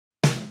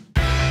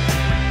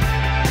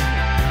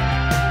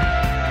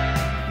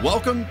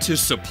Welcome to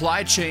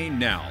Supply Chain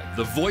Now,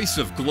 the voice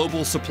of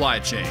global supply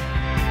chain.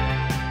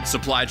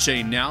 Supply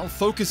Chain Now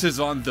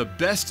focuses on the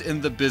best in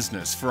the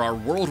business for our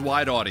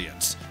worldwide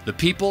audience, the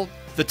people,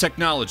 the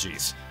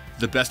technologies,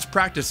 the best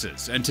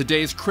practices, and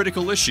today's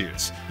critical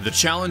issues, the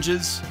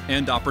challenges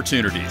and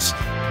opportunities.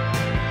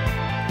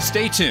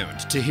 Stay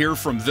tuned to hear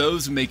from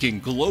those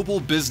making global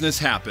business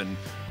happen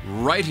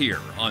right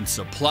here on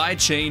Supply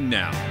Chain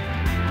Now.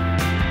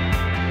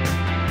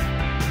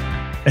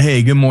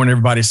 Hey, good morning,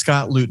 everybody.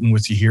 Scott Luton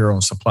with you here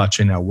on Supply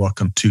Chain Now.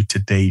 Welcome to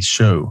today's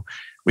show.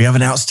 We have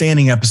an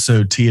outstanding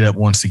episode teed up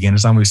once again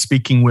as I'm going to be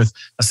speaking with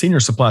a senior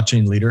supply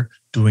chain leader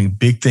doing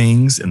big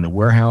things in the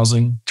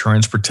warehousing,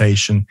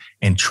 transportation,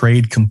 and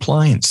trade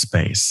compliance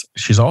space.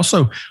 She's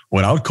also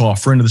what I would call a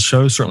friend of the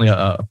show, certainly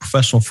a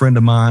professional friend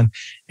of mine,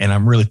 and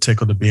I'm really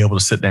tickled to be able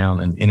to sit down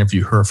and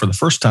interview her for the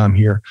first time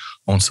here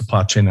on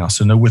Supply Chain Now.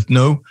 So with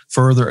no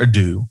further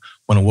ado,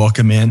 I want to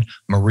welcome in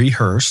Marie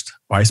Hurst,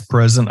 Vice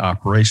President,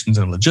 Operations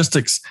and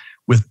Logistics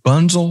with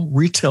Bunzl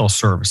Retail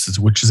Services,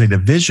 which is a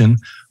division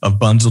of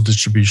Bunzl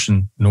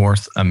Distribution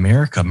North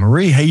America.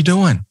 Marie, how you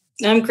doing?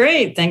 I'm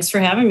great. Thanks for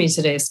having me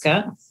today,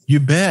 Scott.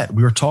 You bet.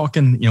 We were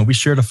talking, we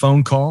shared a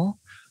phone call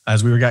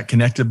as we got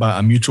connected by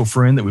a mutual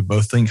friend that we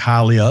both think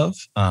highly of.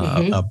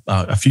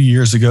 A few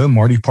years ago,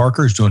 Marty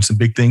Parker is doing some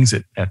big things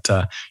at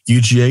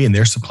UGA and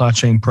their supply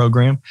chain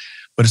program.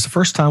 But it's the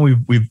first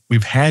time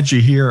we've had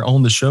you here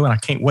on the show, and I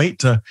can't wait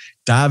to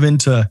dive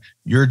into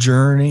your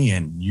journey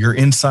and your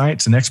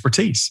insights and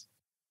expertise.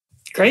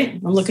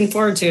 Great. I'm looking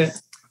forward to it.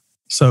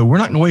 So we're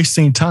not going to waste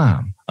any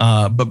time.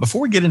 But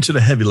before we get into the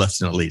heavy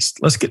lifting, at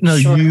least, let's get to know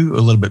you a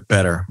little bit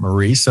better,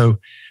 Marie. So,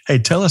 hey,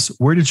 tell us,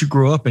 where did you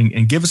grow up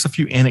and give us a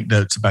few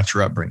anecdotes about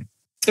your upbringing?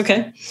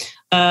 Okay.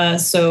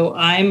 So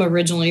I'm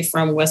originally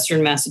from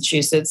Western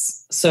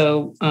Massachusetts.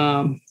 So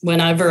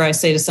whenever I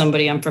say to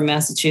somebody I'm from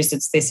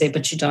Massachusetts, they say,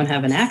 but you don't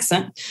have an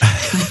accent.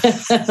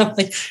 I'm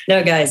like,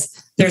 no,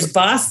 guys, there's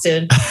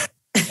Boston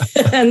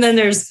and then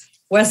there's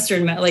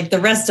Western, like the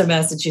rest of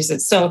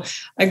Massachusetts. So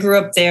I grew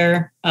up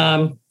there,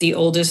 the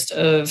oldest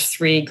of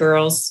three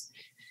girls.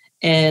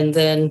 And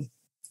then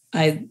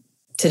I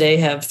today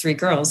have three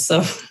girls.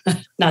 So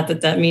not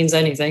that means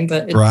anything,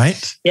 but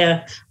right.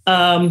 Yeah.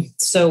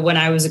 So when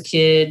I was a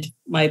kid,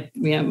 my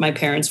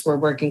parents were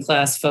working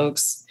class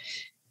folks,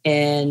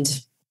 and,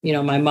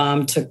 my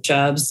mom took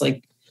jobs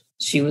like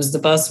she was the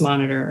bus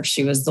monitor,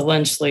 she was the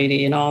lunch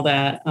lady and all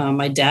that.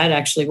 My dad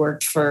actually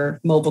worked for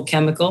Mobile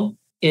Chemical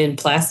in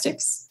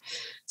plastics.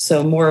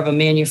 So more of a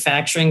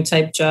manufacturing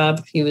type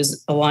job. He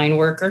was a line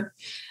worker.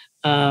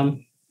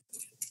 And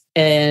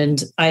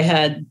I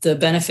had the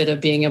benefit of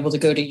being able to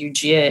go to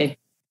UGA.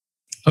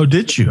 Oh,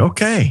 did you?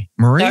 Okay.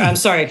 Marie. I'm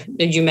sorry,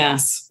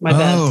 UMass. My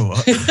bad.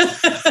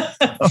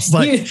 I was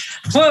like,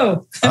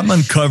 whoa. I'm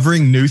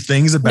uncovering new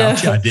things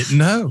about you I didn't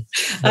know.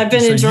 I've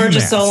been in Georgia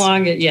so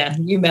long. Yeah,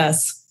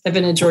 UMass. I've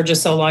been in Georgia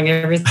so long.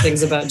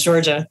 Everything's about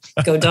Georgia.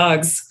 Go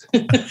Dogs.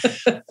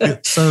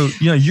 So,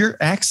 your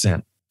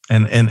accent,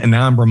 and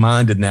now I'm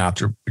reminded now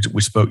after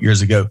we spoke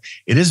years ago,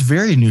 it is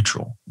very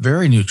neutral,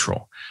 very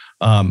neutral.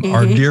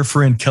 Our dear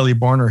friend Kelly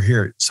Barner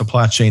here at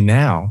Supply Chain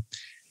Now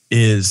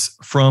is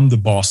from the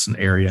Boston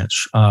area.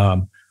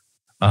 I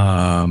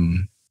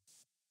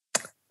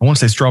want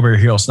to say Strawberry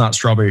Hill. It's not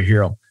Strawberry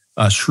Hill.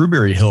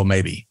 Shrewsbury Hill,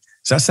 maybe.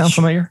 Does that sound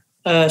familiar?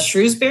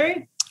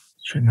 Shrewsbury?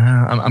 No,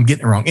 I'm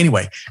getting it wrong.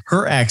 Anyway,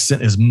 her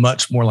accent is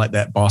much more like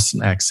that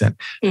Boston accent.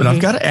 But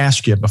I've got to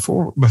ask you,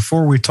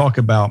 before we talk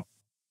about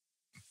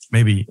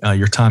maybe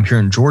your time here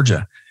in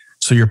Georgia,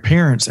 so your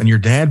parents and your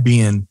dad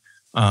being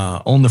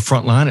on the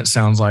front line, it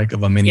sounds like,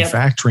 of a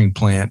manufacturing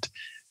plant.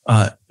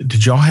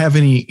 Did y'all have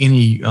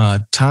any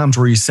times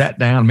where you sat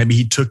down, maybe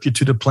he took you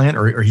to the plant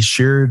or he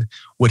shared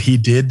what he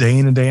did day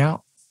in and day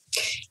out?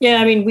 Yeah,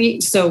 I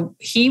mean, so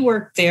he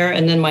worked there,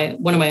 and then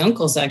one of my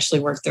uncles actually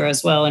worked there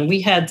as well. And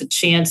we had the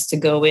chance to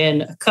go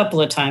in a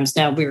couple of times.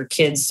 Now we were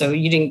kids, so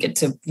you didn't get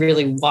to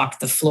really walk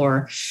the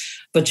floor,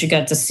 but you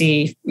got to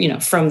see,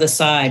 from the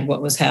side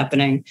what was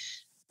happening.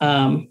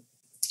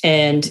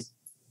 And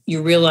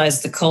you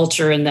realize the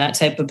culture in that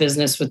type of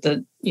business with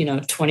the,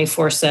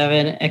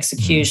 24/7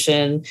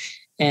 execution.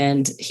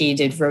 And he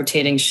did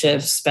rotating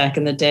shifts back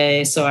in the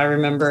day. So I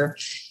remember,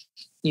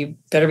 you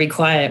better be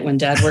quiet when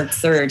Dad worked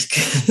third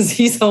because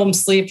he's home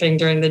sleeping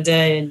during the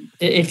day. And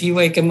if you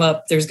wake him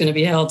up, there's going to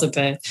be hell to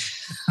pay.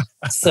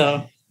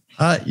 So,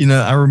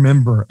 I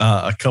remember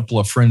a couple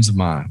of friends of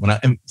mine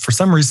for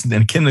some reason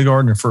in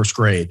kindergarten or first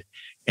grade,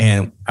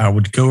 and I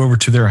would go over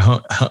to their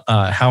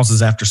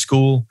houses after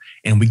school,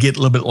 and we get a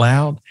little bit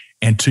loud.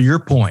 And to your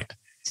point,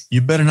 you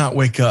better not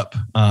wake Dad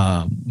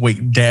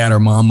or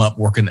Mom up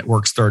that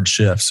works third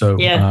shift. So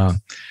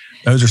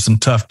those are some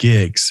tough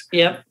gigs.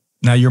 Yep.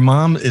 Now, your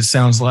mom, it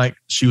sounds like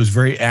she was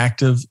very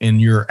active in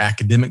your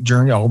academic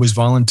journey, always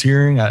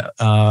volunteering.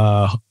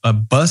 A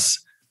bus,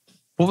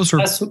 what was her?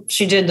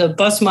 She did the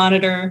bus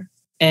monitor,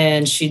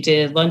 and she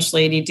did lunch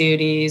lady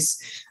duties.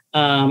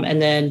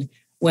 And then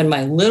when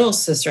my little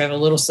sister, I have a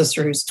little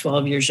sister who's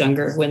 12 years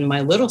younger. When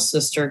my little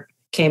sister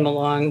came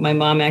along, my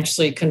mom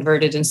actually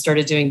converted and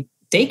started doing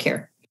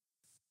daycare.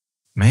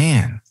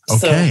 Man,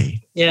 okay.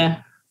 So,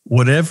 yeah.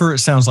 Whatever it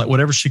sounds like,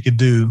 whatever she could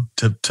do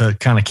to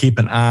kind of keep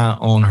an eye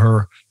on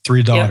her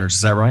three daughters. Yep.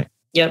 Is that right?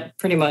 Yep,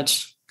 pretty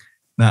much.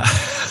 Now,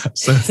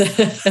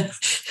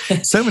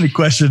 so many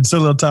questions, so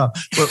little time.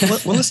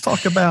 But let's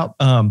talk about,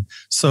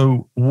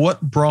 so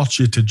what brought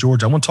you to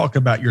Georgia? I want to talk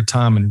about your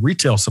time in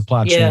retail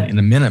supply chain in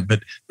a minute,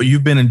 but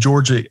you've been in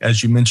Georgia,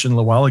 as you mentioned a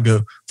little while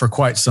ago, for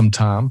quite some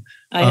time.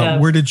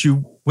 When did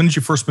you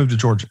first move to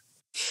Georgia?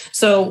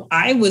 So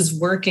I was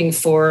working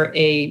for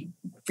a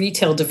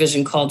retail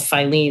division called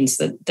Filene's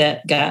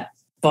that got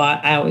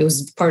bought out. It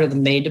was part of the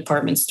May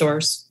department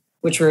stores,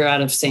 which were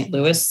out of St.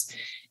 Louis,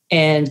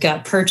 and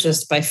got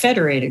purchased by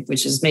Federated,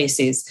 which is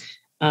Macy's.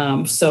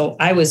 So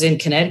I was in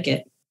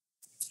Connecticut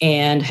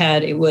and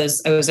I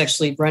was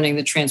actually running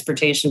the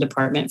transportation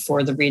department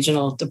for the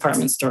regional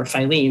department store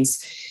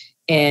Filene's.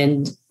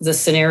 And the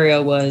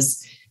scenario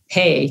was,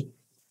 hey,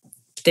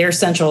 their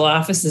central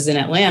office is in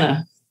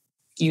Atlanta.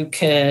 You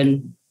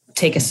can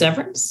take a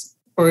severance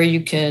or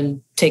you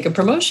can take a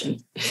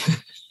promotion.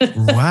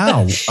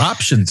 Wow.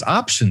 Options,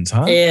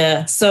 huh?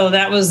 Yeah. So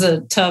that was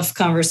a tough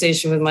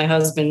conversation with my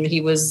husband. He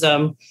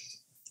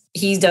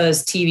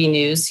does TV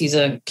news. He's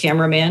a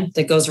cameraman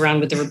that goes around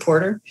with the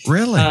reporter.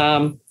 Really?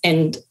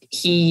 And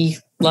he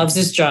loves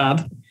his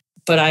job,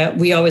 but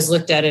we always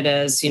looked at it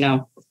as,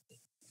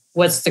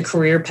 what's the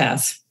career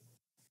path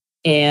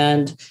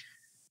and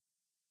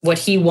what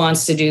he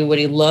wants to do, what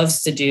he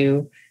loves to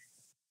do.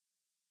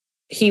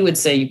 He would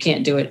say you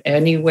can't do it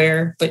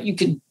anywhere, but you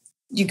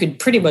could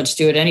pretty much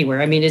do it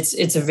anywhere. I mean,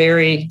 it's a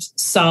very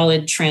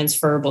solid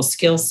transferable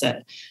skill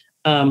set.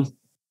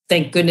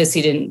 Thank goodness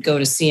he didn't go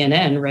to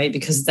CNN, right?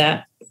 Because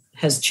that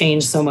has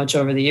changed so much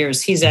over the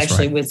years. He's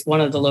actually with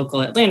one of the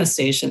local Atlanta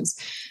stations.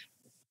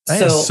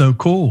 That is so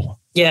cool.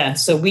 Yeah.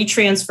 So we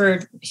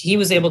transferred. He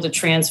was able to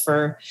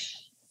transfer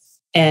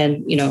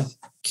and,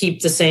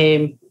 keep the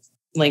same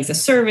length of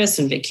service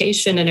and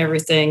vacation and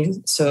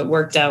everything. So it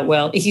worked out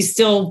well.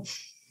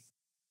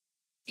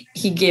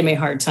 He gave me a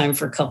hard time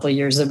for a couple of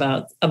years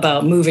about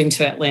moving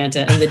to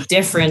Atlanta and the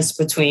difference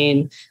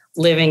between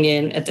living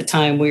at the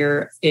time we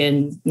were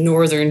in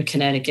northern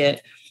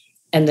Connecticut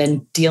and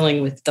then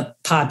dealing with the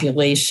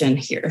population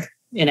here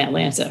in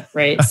Atlanta,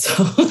 right?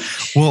 So,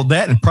 well,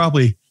 that and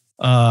probably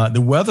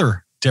the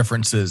weather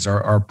differences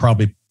are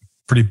probably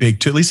pretty big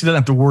too. At least he doesn't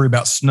have to worry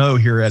about snow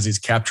here as he's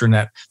capturing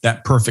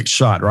that perfect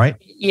shot, right?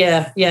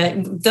 Yeah.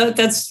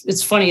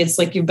 It's funny. It's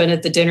like you've been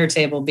at the dinner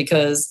table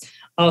because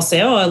I'll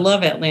say, oh, I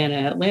love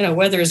Atlanta. Atlanta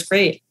weather is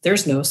great.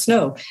 There's no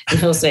snow. And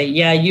he'll say,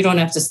 yeah, you don't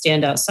have to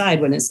stand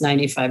outside when it's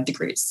 95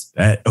 degrees.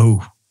 And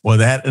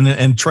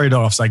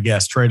trade-offs, I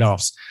guess,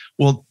 trade-offs.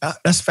 Well,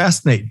 that's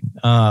fascinating.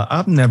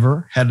 I've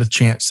never had a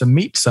chance to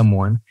meet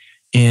someone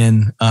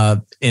in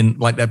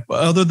like that,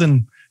 other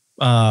than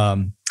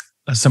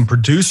some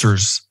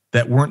producers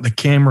that weren't the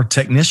camera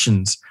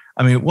technicians.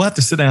 I mean, we'll have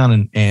to sit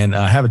down and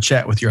have a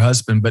chat with your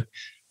husband. But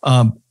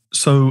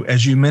so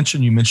as you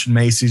mentioned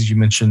Macy's, you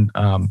mentioned,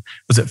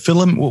 was it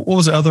Philem? What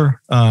was the other?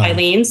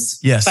 Filene's.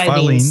 Yes,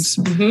 Filene's.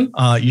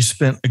 Mm-hmm. You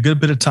spent a good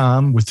bit of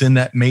time within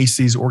that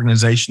Macy's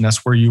organization.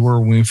 That's where you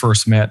were when we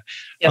first met.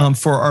 Yep.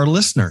 For our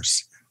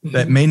listeners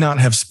that may not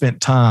have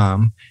spent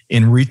time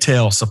in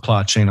retail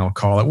supply chain, I'll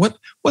call it,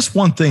 what's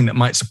one thing that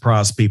might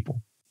surprise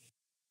people?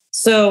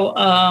 So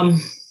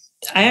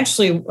I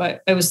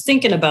was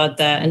thinking about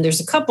that, and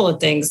there's a couple of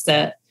things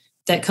that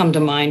come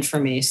to mind for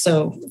me.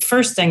 So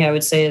first thing I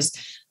would say is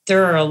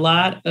there are a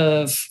lot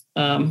of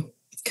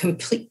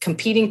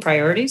competing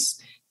priorities.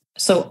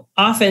 So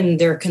often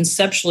they're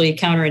conceptually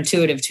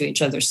counterintuitive to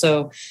each other.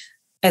 So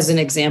as an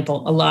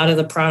example, a lot of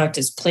the product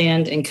is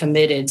planned and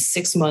committed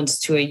 6 months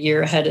to a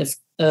year ahead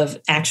of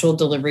actual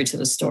delivery to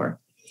the store,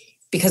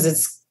 because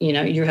it's,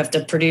 you have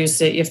to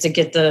produce it. You have to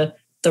get the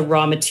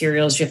raw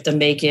materials. You have to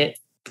make it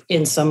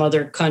in some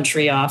other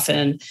country.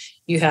 Often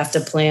you have to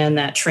plan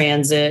that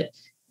transit.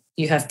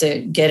 You have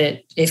to get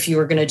it if you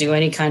were going to do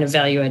any kind of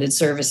value-added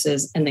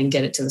services and then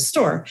get it to the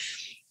store.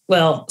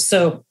 Well,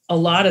 so a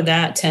lot of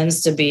that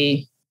tends to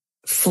be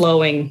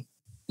flowing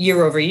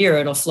year over year.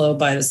 It'll flow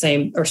by the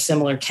same or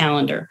similar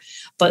calendar.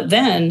 But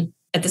then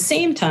at the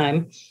same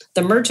time,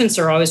 the merchants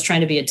are always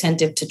trying to be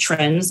attentive to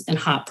trends and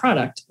hot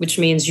product, which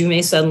means you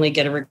may suddenly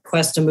get a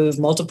request to move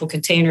multiple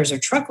containers or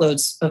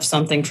truckloads of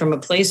something from a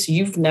place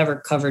you've never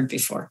covered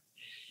before.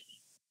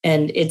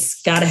 And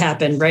it's got to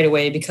happen right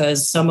away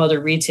because some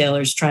other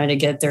retailer's trying to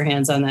get their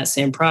hands on that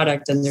same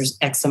product and there's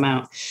X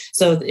amount.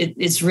 So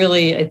it's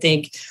really, I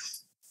think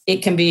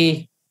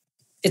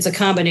it's a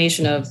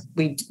combination of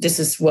this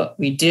is what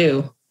we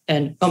do.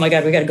 And, oh my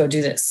God, we got to go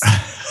do this.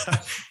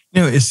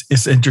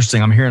 It's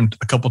interesting. I'm hearing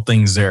a couple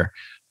things there.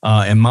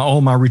 And all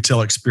my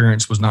retail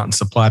experience was not in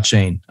supply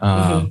chain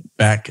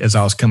back as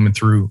I was coming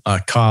through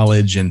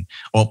college and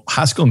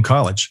high school and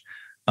college.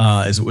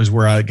 Was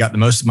where I got the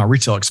most of my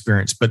retail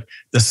experience. But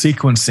the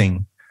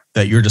sequencing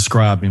that you're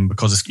describing,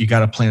 because you got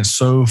to plan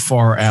so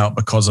far out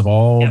because of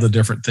all the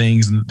different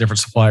things and the different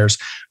suppliers.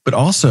 But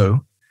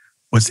also,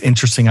 what's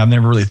interesting I've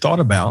never really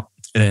thought about,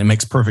 and it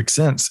makes perfect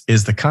sense,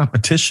 is the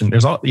competition.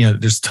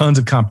 There's tons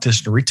of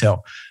competition in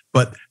retail,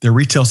 but their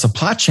retail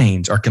supply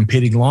chains are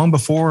competing long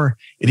before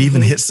it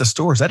even hits the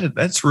stores.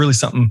 That's really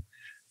something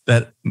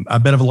that I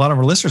bet a lot of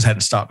our listeners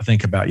hadn't stopped to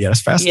think about yet.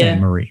 That's fascinating,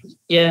 Marie.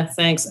 Yeah,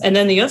 thanks. And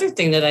then the other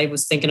thing that I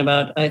was thinking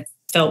about, I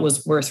felt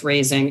was worth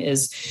raising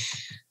is,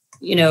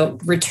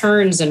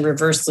 returns and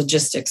reverse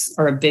logistics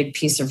are a big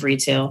piece of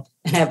retail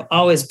and have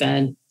always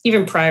been,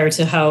 even prior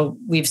to how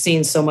we've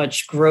seen so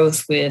much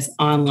growth with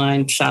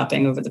online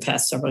shopping over the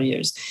past several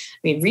years. I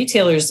mean,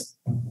 retailers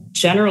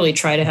generally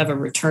try to have a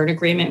return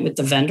agreement with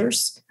the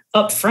vendors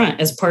up front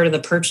as part of the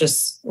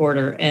purchase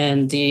order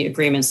and the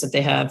agreements that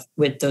they have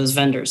with those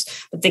vendors,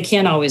 but they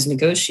can't always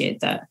negotiate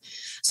that.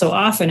 So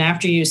often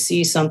after you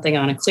see something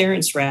on a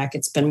clearance rack,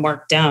 it's been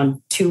marked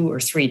down 2 or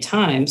 3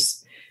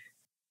 times,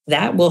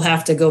 that will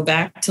have to go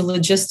back to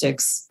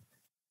logistics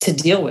to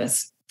deal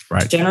with.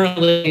 Right.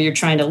 Generally, you're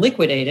trying to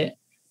liquidate it.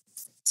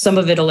 Some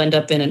of it will end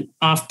up in an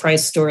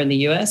off-price store in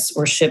the US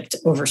or shipped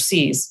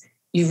overseas.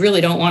 You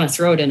really don't want to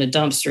throw it in a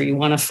dumpster. You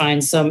want to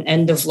find some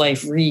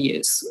end-of-life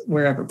reuse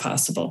wherever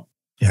possible.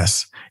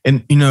 Yes.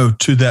 And,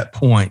 to that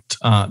point,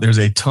 there's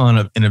a ton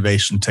of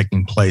innovation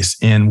taking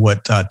place in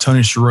what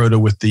Tony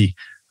Sciarrotta with the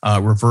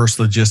Reverse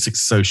Logistics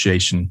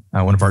Association,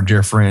 one of our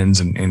dear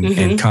friends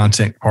and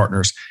content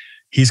partners,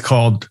 he's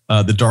called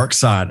the dark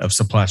side of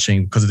supply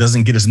chain because it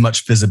doesn't get as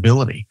much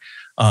visibility.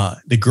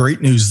 The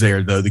great news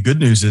there, though, the good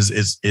news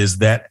is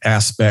that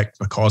aspect,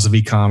 because of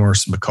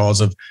e-commerce and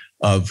because of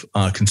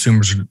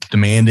consumers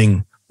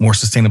demanding more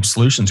sustainable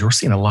solutions, we're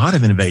seeing a lot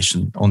of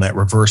innovation on that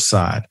reverse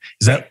side.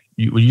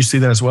 Will you see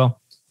that as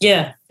well?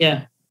 Yeah,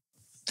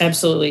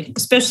 absolutely.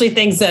 Especially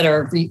things that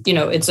are,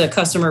 it's a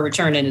customer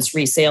return and it's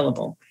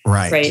resaleable,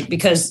 right?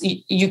 Because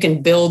you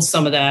can build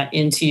some of that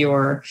into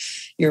your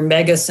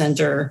mega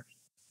center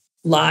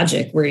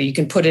logic where you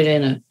can put it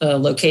in a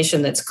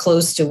location that's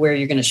close to where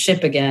you're going to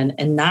ship again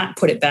and not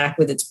put it back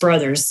with its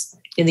brothers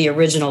in the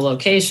original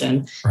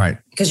location. Right.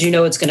 Because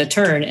it's going to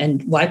turn,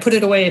 and why put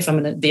it away if I'm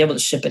going to be able to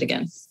ship it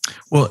again?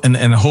 Well, and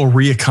the whole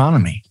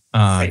re-economy.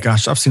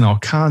 Gosh, I've seen all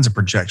kinds of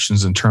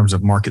projections in terms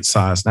of market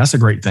size. And that's a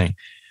great thing.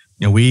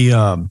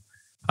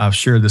 I've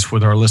shared this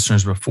with our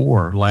listeners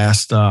before.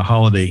 Last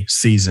holiday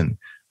season,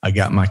 I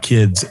got my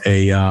kids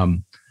a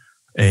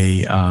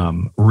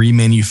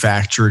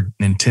remanufactured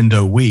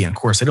Nintendo Wii. And of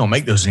course, they don't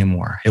make those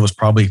anymore. It was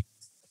probably,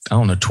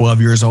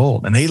 12 years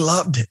old, and they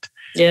loved it.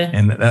 Yeah.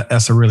 And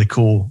that's a really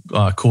cool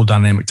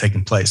dynamic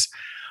taking place.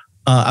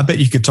 I bet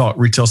you could talk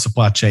retail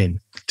supply chain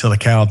till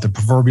the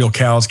proverbial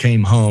cows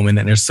came home, and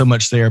there's so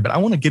much there. But I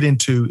want to get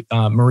into,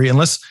 Marie,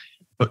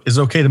 is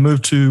it okay to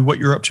move to what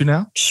you're up to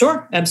now?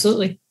 Sure,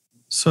 absolutely.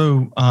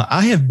 So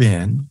I have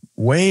been,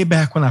 way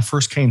back when I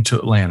first came to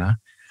Atlanta,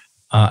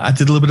 I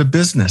did a little bit of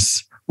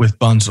business with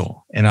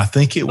Bunzl, and I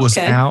think it was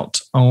out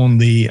on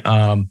the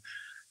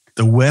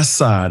west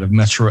side of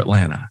Metro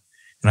Atlanta.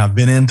 And I've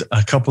been in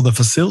a couple of the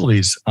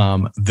facilities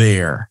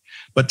there.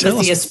 But tell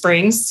Lithia us,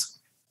 Springs?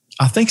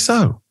 I think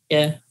so.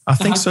 Yeah. I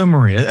think so,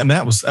 Maria. And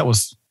that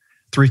was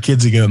 3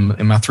 kids ago,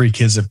 and my 3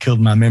 kids have killed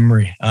my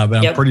memory.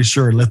 But I'm pretty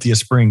sure Lithia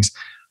Springs.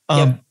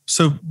 But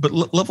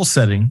level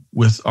setting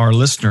with our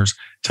listeners,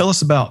 tell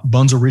us about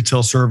Bunzl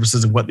Retail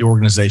Services and what the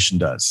organization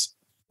does.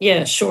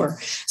 Yeah, sure.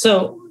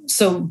 So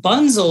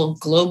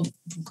Bunzl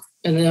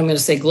and then I'm going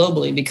to say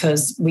globally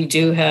because we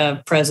do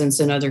have presence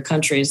in other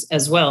countries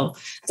as well.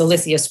 The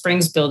Lithia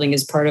Springs building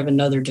is part of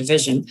another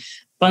division.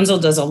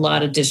 Bunzl does a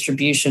lot of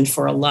distribution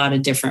for a lot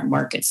of different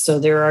markets. So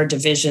there are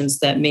divisions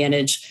that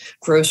manage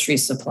grocery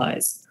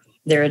supplies.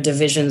 There are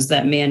divisions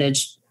that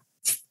manage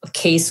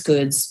case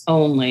goods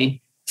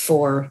only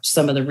for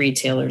some of the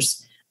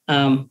retailers.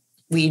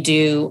 We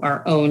do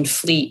our own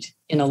fleet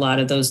in a lot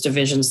of those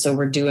divisions. So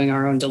we're doing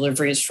our own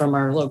deliveries from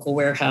our local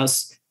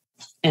warehouse,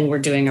 and we're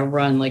doing a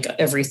run like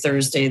every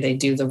Thursday. They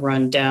do the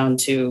run down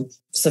to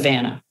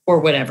Savannah or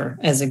whatever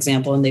as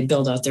example, and they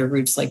build out their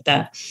routes like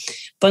that.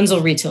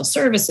 Bunzl Retail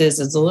Services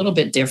is a little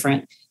bit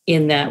different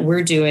in that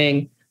we're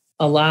doing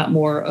a lot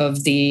more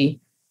of the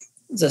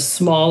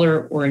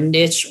smaller or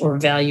niche or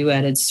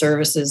value-added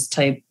services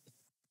type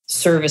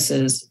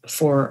services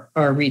for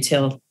our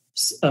retail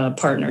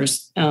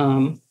partners.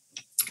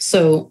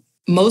 So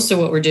most of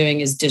what we're doing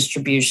is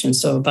distribution.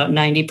 So about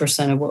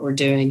 90% of what we're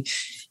doing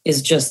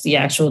is just the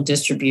actual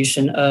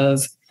distribution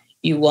of,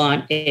 you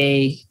want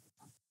a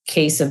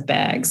case of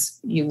bags,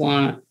 you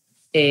want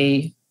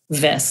a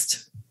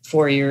vest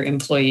for your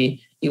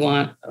employee, you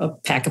want a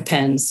pack of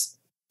pens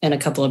and a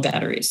couple of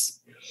batteries.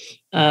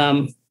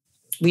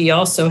 We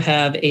also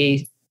have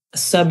a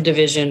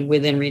subdivision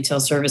within retail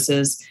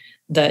services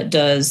that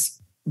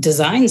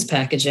designs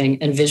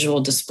packaging and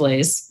visual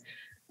displays.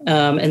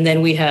 And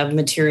then we have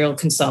material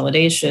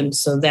consolidation.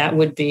 So that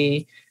would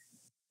be,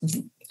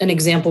 an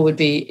example would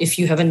be if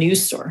you have a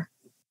news store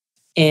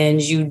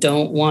and you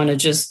don't want to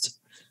just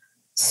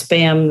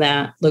spam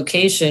that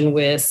location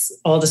with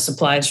all the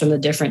supplies from the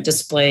different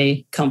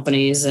display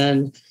companies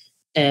and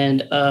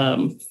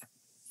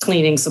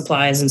cleaning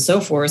supplies and so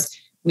forth,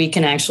 we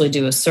can actually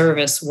do a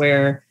service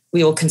where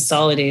we will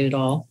consolidate it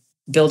all,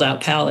 build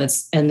out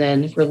pallets, and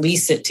then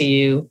release it to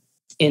you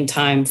in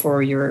time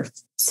for your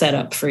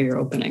setup for your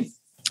opening.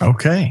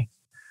 Okay.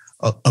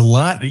 A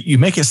lot. You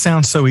make it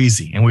sound so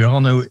easy, and we all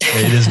know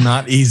it is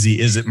not easy,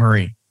 is it,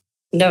 Marie?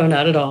 No,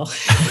 not at all.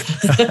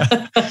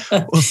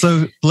 Well,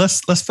 so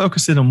let's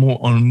focus in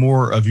on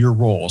more of your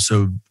role.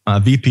 So,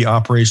 VP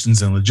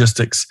Operations and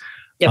Logistics.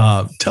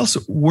 Yep. Tell us,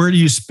 where do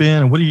you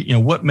spend? What do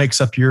what makes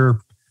up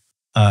your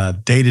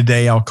day to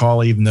day? I'll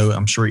call, even though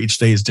I'm sure each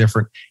day is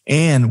different.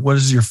 And what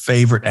is your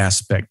favorite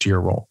aspect to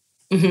your role?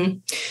 Mm-hmm.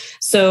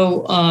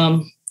 So,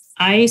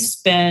 I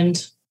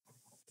spend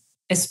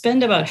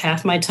about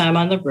half my time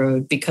on the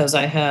road because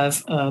I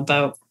have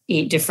about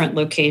 8 different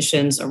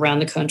locations around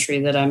the country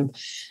that I'm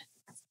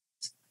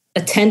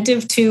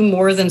attentive to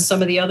more than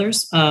some of the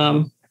others.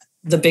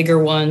 The bigger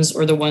ones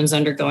or the ones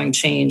undergoing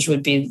change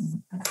would be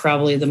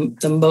probably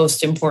the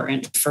most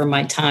important for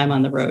my time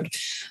on the road.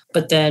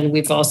 But then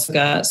we've also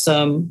got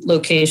some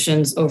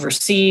locations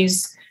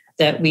overseas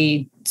that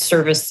we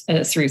service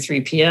through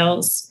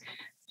 3PLs.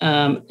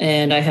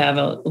 And I have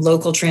a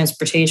local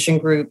transportation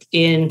group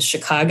in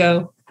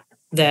Chicago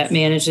that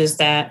manages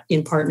that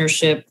in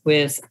partnership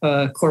with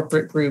a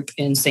corporate group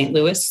in St.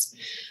 Louis.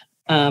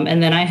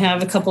 And then I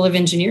have a couple of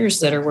engineers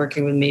that are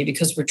working with me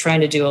because we're trying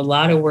to do a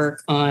lot of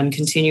work on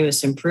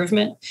continuous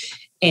improvement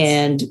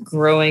and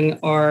growing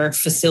our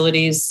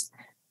facilities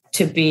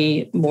to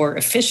be more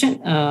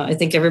efficient. I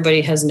think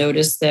everybody has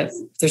noticed that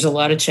there's a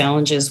lot of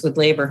challenges with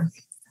labor,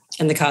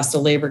 and the cost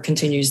of labor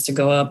continues to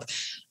go up.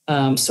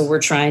 So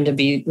we're trying to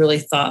be really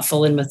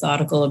thoughtful and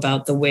methodical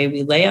about the way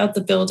we lay out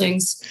the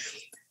buildings,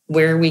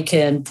 where we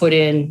can put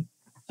in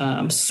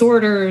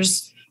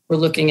sorters. We're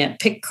looking at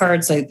pick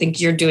carts. I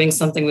think you're doing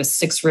something with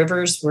 6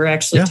 Rivers. We're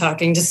actually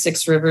talking to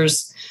 6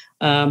 Rivers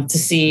to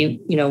see,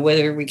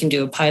 whether we can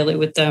do a pilot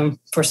with them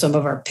for some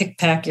of our pick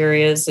pack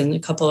areas in a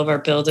couple of our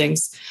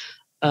buildings.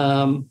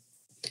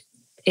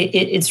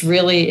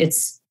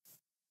 It's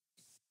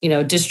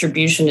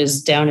distribution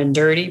is down and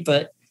dirty,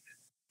 but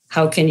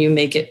how can you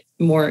make it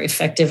more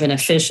effective and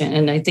efficient?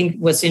 And I think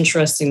what's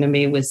interesting to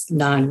me with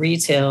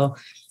non-retail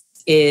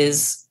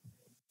is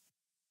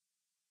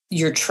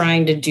you're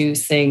trying to do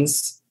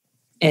things,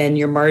 and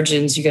your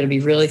margins, you got to be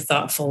really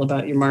thoughtful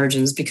about your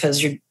margins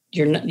because you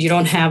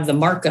don't have the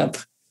markup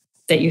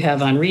that you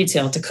have on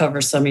retail to cover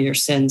some of your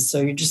sins.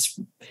 So you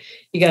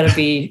got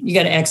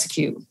to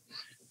execute.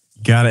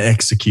 Got to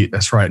execute.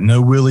 That's right.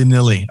 No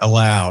willy-nilly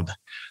allowed.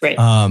 Right.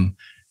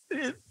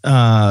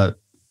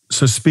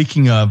 So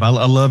speaking of, I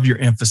love your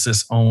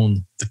emphasis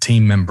on the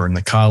team member and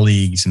the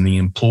colleagues and the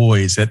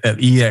employees. That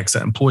EX,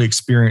 that employee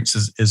experience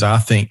is, I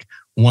think,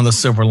 one of the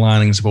silver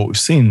linings of what we've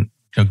seen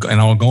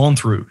and all gone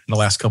through in the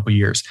last couple of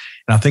years.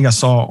 And I think I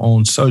saw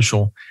on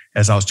social,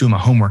 as I was doing my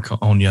homework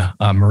on you,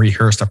 Marie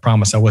Hurst, I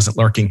promise I wasn't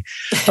lurking,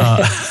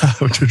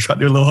 to try to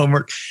do a little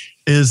homework,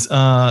 is,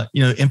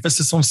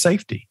 emphasis on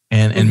safety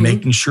and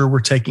making sure we're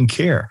taking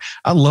care.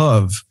 I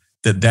love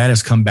that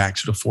has come back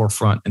to the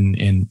forefront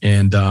in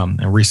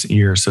recent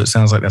years. So it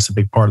sounds like that's a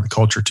big part of the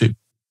culture too.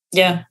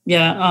 Yeah.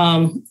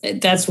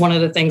 That's one of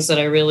the things that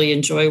I really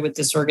enjoy with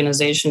this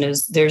organization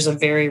is there's a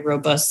very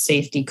robust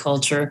safety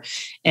culture.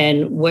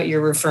 And what you're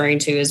referring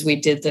to is we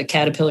did the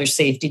Caterpillar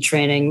safety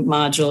training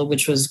module,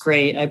 which was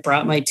great. I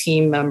brought my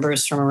team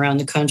members from around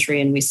the country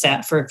and we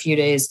sat for a few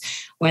days,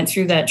 went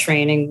through that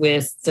training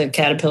with the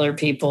Caterpillar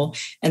people,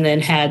 and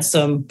then had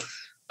some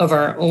of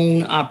our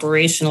own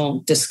operational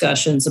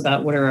discussions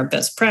about what are our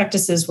best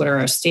practices, what are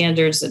our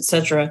standards, et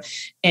cetera.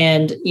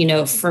 And,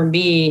 for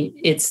me,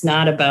 it's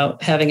not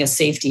about having a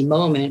safety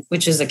moment,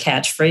 which is a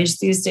catchphrase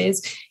these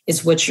days.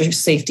 It's what's your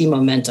safety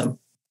momentum.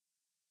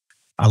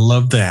 I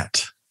love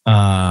that. We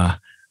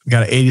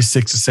got an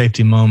 86 a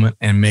safety moment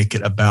and make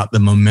it about the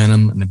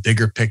momentum and the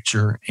bigger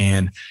picture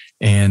and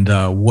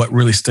what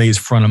really stays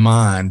front of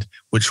mind,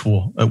 which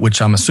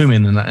I'm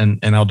assuming,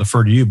 and I'll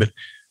defer to you, but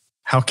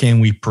how can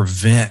we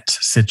prevent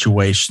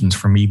situations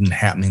from even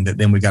happening that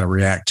then we got to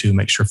react to,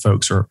 make sure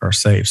folks are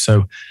safe?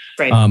 So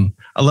right.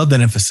 I love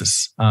that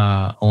emphasis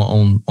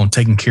on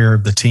taking care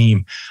of the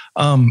team.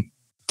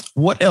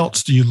 What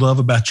else do you love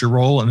about your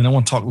role? And then I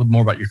want to talk a little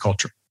more about your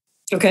culture.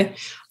 Okay.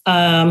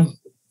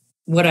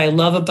 What I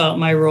love about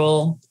my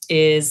role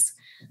is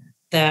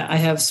that I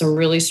have some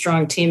really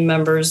strong team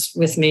members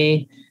with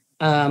me.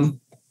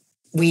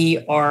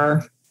 We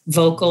are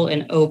vocal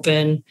and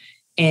open,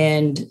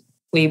 and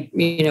we,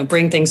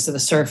 bring things to the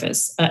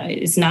surface.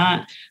 It's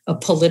not a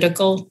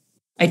political.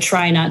 I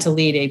try not to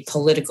lead a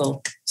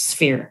political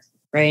sphere,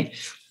 right?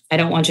 I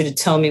don't want you to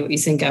tell me what you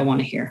think I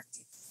want to hear.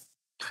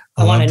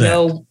 I want to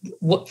know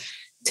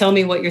tell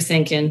me what you're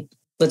thinking.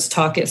 Let's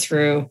talk it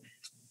through.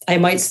 I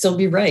might still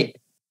be right,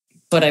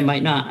 but I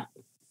might not.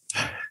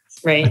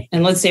 Right.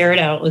 And let's air it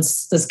out.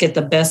 Let's get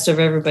the best of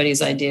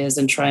everybody's ideas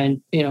and try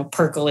and,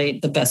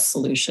 percolate the best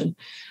solution.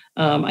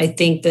 I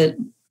think that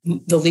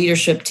the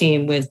leadership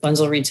team with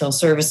Bunzl Retail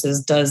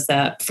Services does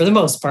that for the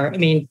most part. I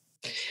mean,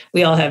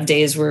 we all have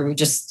days where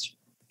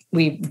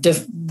we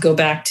go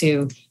back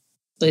to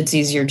it's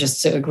easier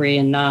just to agree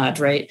and nod,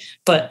 right?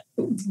 But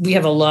we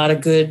have a lot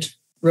of good,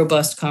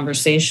 robust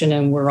conversation,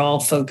 and we're all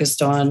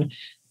focused on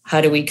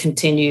how do we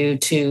continue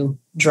to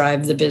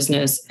drive the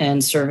business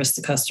and service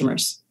the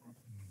customers.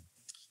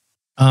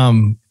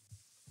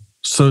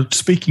 So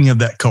speaking of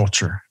that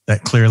culture,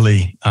 that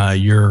clearly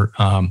you're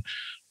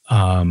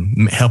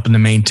helping to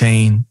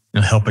maintain,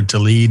 helping to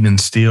lead and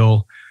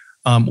instill.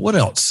 What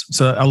else?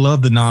 So I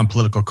love the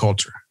non-political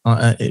culture.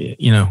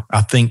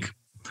 I think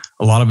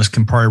a lot of us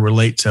can probably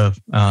relate to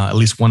at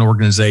least one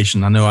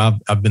organization. I know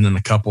I've been in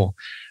a couple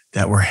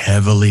that were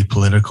heavily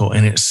political,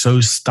 and it's so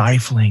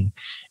stifling.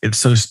 It's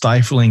so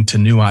stifling to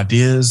new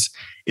ideas.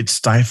 It's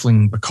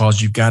stifling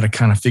because you've got to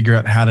kind of figure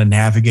out how to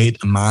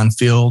navigate a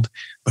minefield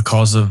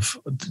because of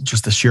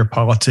just the sheer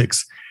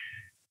politics.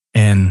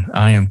 And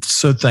I am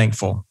so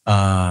thankful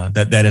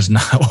that is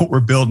not what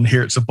we're building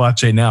here at Supply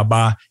Chain Now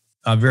by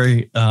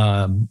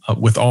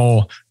with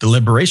all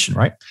deliberation,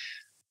 right?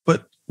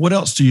 But what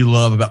else do you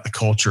love about the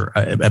culture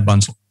at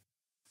Bunzl?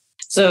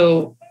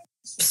 So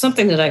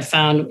something that I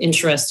found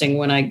interesting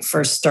when I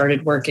first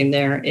started working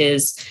there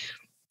is,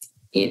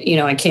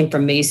 I came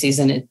from Macy's,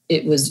 and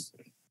it was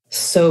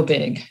so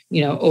big,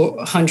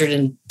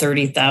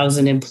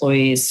 130,000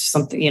 employees,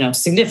 something,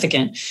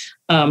 significant,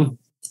 and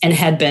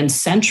had been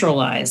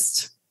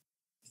centralized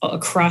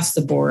across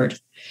the board.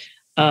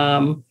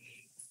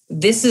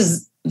 This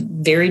is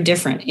very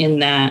different in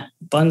that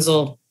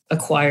Bunzl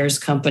acquires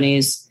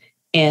companies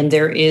and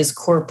there is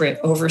corporate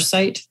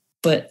oversight,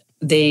 but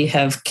they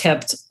have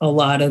kept a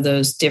lot of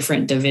those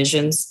different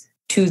divisions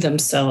to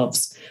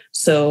themselves.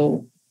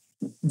 So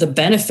the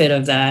benefit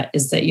of that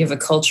is that you have a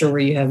culture where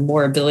you have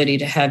more ability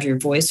to have your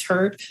voice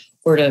heard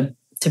or to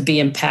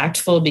be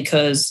impactful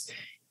because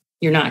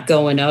you're not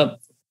going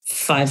up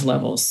 5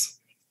 levels,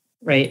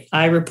 right?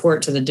 I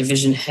report to the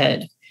division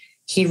head.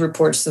 He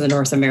reports to the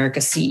North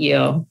America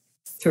CEO,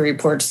 who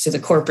reports to the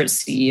corporate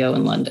CEO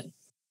in London.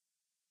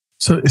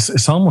 So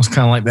it's almost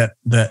kind of like that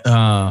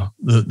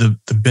the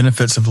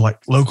benefits of like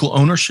local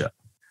ownership.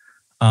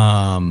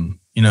 And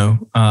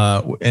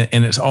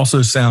it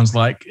also sounds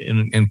like,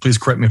 and please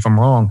correct me if I'm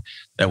wrong,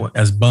 that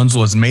as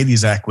Bunzl has made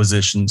these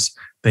acquisitions,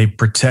 they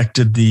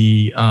protected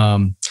the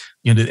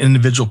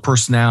individual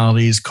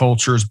personalities,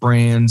 cultures,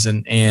 brands,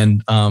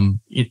 and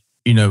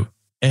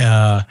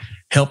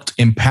helped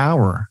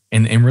empower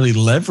and really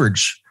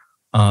leverage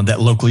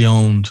that locally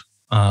owned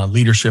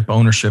leadership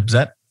ownership. Is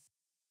that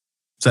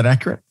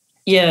accurate?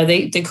 Yeah,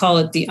 they call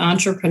it the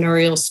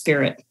entrepreneurial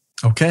spirit.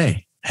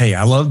 Okay. Hey,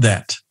 I love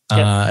that. Yep.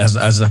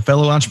 As a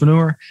fellow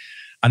entrepreneur,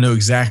 I know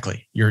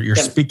exactly. You're Yep.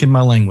 speaking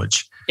my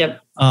language.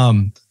 Yep.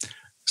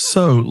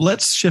 So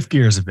let's shift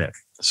gears a bit.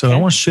 So Okay. I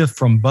want to shift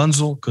from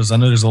Bunzl because I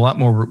know there's a lot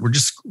more. We're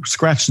just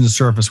scratching the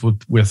surface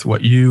with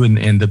what you and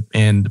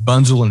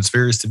Bunzl and its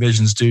various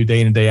divisions do day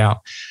in and day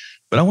out.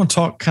 But I want to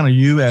talk kind of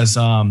you as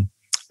your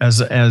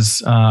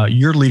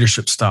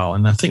leadership style.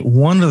 And I think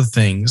one of the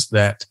things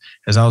that,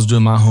 as I was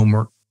doing my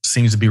homework,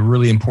 seems to be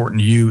really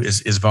important to you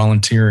is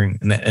volunteering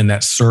and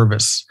that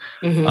service.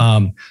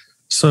 Mm-hmm.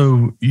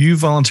 So you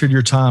volunteered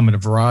your time at a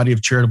variety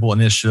of charitable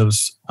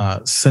initiatives,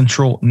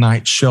 Central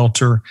Night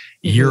Shelter,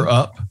 Mm-hmm. Year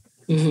Up,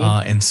 Mm-hmm.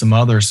 And some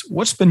others.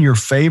 What's been your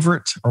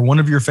favorite or one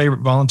of your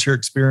favorite volunteer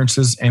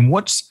experiences, and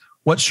what's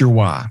your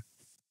why?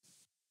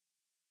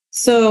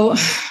 So,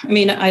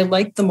 I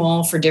like them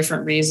all for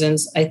different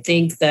reasons. I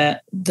think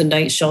that the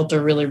night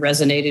shelter really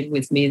resonated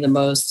with me the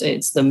most.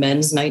 It's the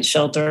men's night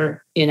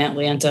shelter in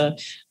Atlanta.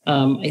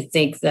 I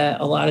think that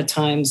a lot of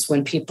times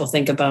when people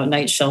think about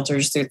night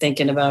shelters, they're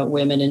thinking about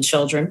women and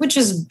children, which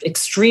is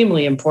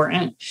extremely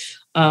important.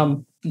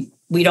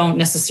 We don't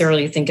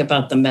necessarily think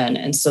about the men.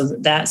 And so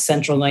that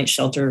central night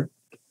shelter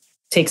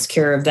takes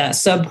care of that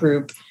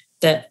subgroup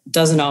that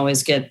doesn't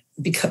always get,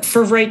 because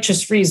for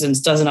righteous reasons,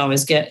 doesn't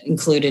always get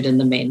included in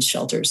the main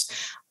shelters.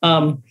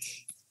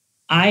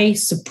 I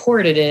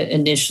supported it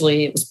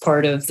initially. It was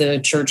part of the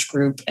church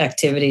group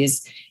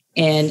activities,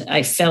 and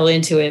I fell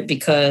into it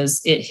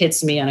because it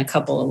hits me on a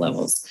couple of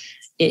levels.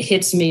 It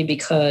hits me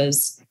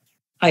because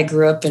I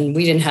grew up and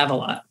we didn't have a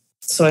lot.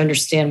 So I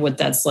understand what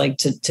that's like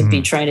to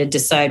be trying to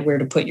decide where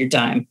to put your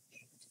dime,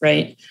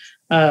 right?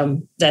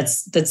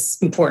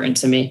 That's important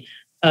to me.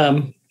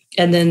 And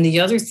then the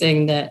other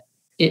thing that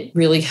it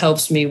really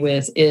helps me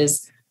with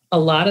is a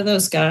lot of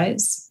those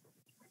guys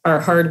are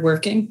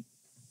hardworking.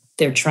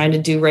 They're trying to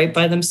do right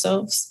by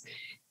themselves.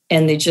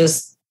 And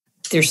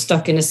they're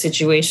stuck in a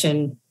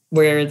situation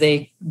where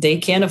they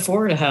can't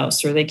afford a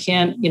house, or they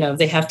can't,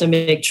 they have to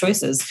make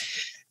choices.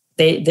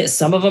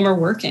 Some of them are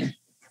working.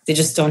 They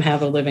just don't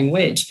have a living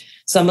wage.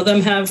 Some of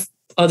them have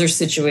other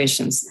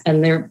situations,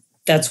 and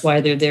that's why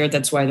they're there.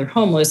 That's why they're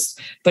homeless.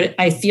 But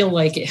I feel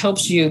like it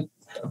helps you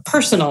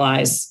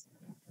personalize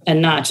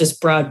and not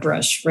just broad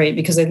brush, right?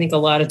 Because I think a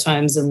lot of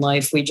times in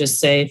life, we just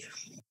say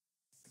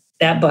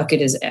that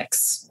bucket is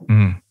X.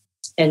 Mm-hmm.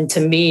 And to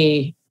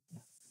me,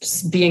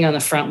 being on the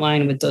front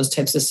line with those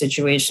types of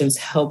situations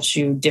helps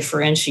you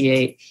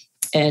differentiate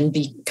and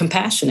be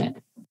compassionate.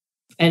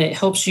 And it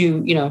helps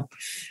you,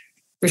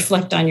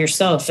 reflect on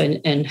yourself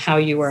and how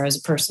you are as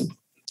a person.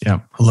 Yeah,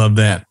 I love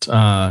that.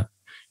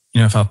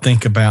 If I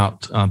think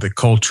about the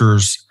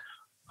cultures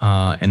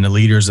and the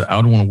leaders that I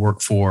would want to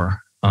work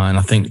for, and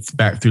I think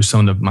back through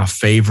some of my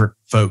favorite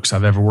folks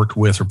I've ever worked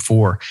with or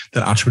for,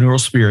 that entrepreneurial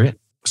spirit,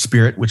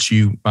 spirit, which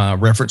you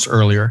referenced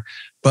earlier,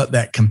 but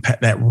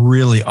that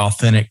really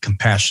authentic,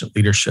 compassionate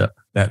leadership,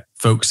 that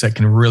folks that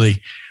can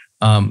really,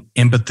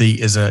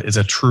 empathy is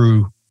a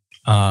true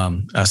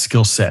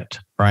skill set,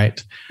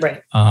 right?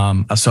 Right.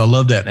 So I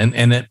love that.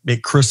 And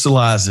it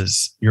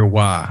crystallizes your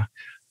why.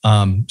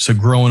 So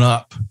growing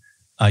up,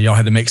 y'all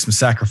had to make some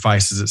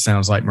sacrifices, it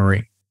sounds like,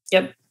 Marie.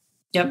 Yep.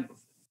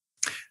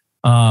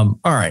 All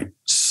right.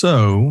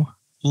 So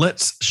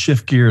let's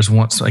shift gears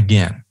once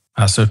again.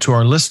 So to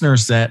our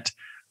listeners that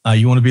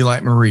you want to be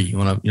like Marie, you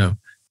want to,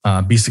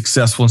 be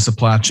successful in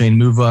supply chain,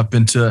 move up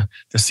into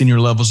the senior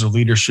levels of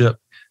leadership.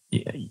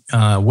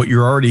 What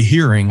you're already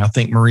hearing, I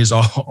think Marie's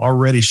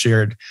already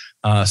shared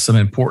some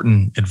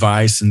important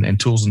advice and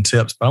tools and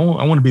tips, but I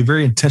want to be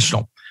very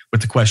intentional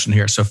with the question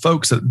here. So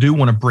folks that do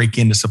want to break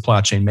into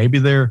supply chain, maybe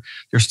they're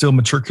still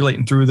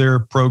matriculating through their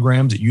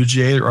programs at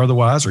UGA or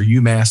otherwise, or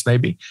UMass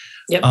maybe,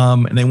 yep.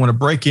 And they want to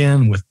break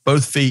in with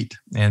both feet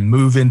and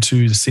move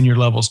into the senior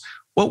levels.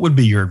 What would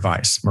be your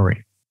advice,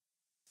 Marie?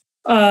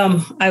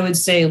 I would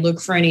say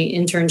look for any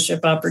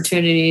internship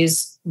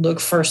opportunities,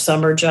 look for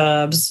summer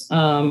jobs.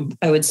 I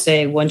would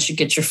say once you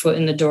get your foot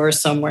in the door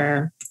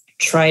somewhere,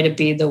 try to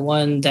be the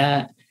one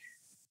that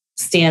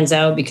stands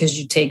out because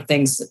you take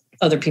things that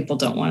other people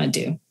don't want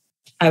to do.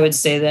 I would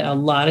say that a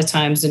lot of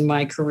times in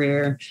my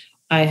career,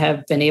 I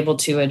have been able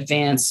to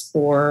advance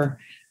or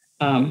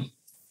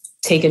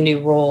take a new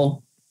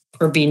role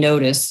or be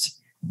noticed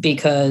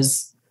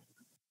because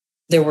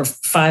there were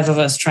 5 of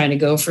us trying to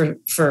go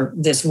for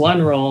this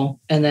one role.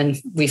 And then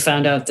we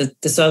found out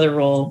that this other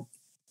role,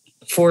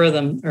 4 of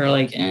them are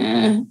like,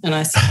 And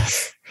I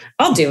said,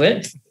 I'll do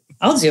it.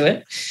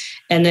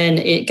 And then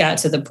it got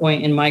to the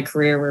point in my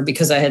career where,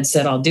 because I had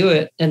said I'll do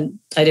it, and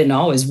I didn't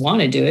always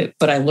want to do it,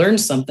 but I learned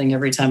something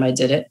every time I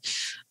did it,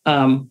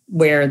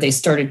 where they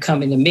started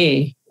coming to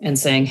me and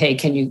saying, hey,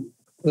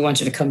 we want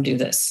you to come do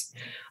this.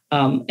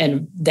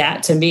 And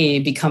that, to me,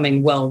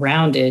 becoming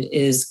well-rounded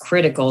is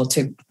critical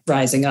to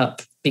rising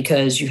up,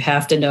 because you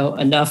have to know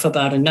enough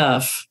about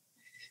enough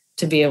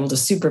to be able to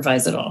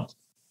supervise it all.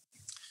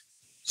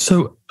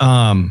 So,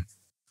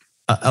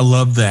 I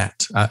love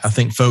that. I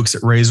think folks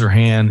that raise their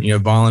hand,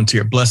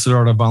 volunteer, blessed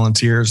are the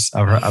volunteers.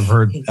 I've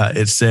heard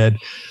it said,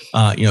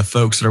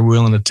 folks that are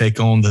willing to take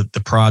on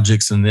the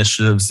projects and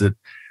initiatives that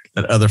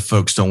other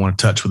folks don't want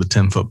to touch with a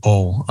 10-foot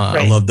pole.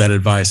 Right. I love that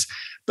advice.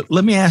 But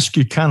let me ask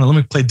you let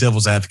me play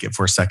devil's advocate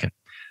for a second.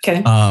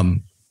 Okay.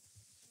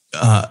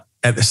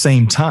 At the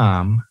same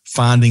time,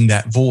 finding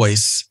that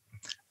voice,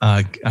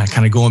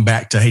 kind of going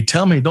back to, hey,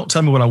 don't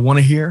tell me what I want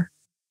to hear.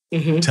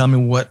 Mm-hmm. Tell me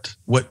what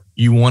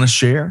you want to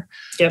share.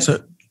 Yep.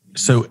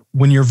 So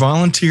when you're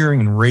volunteering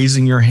and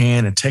raising your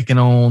hand and taking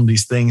on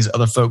these things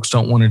other folks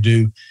don't want to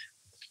do,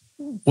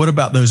 what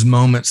about those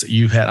moments that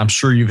you've had? I'm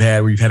sure you've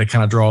had where you've had to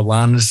kind of draw a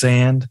line in the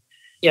sand.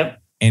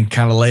 Yep. And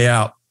kind of lay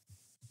out,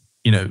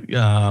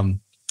 and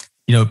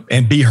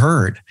be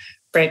heard.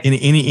 Right.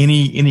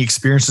 Any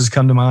experiences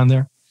come to mind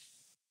there?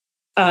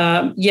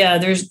 Yeah,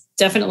 there's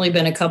definitely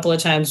been a couple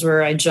of times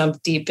where I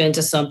jumped deep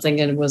into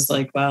something and was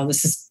like, wow,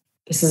 this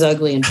is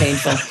ugly and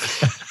painful.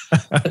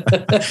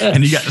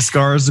 And you got the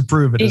scars to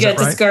prove it. You got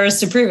the scars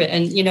to prove it.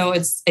 And,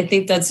 I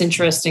think that's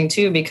interesting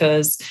too,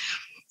 because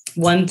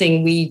one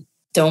thing we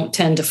don't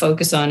tend to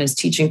focus on is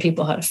teaching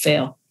people how to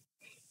fail.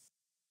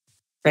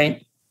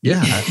 Right?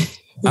 Yeah,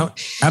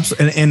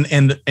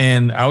 absolutely.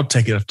 And I would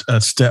take it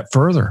a step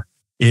further.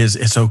 Is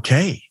it's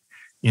okay,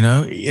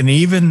 and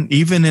even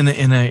in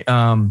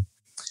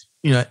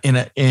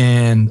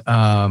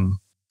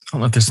I don't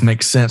know if this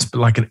makes sense, but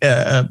like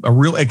a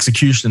real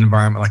execution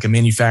environment, like a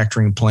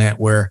manufacturing plant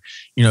where,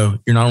 you're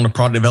not on the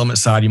product development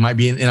side, you might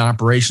be in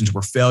operations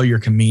where failure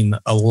can mean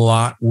a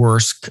lot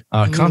worse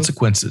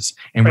consequences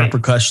and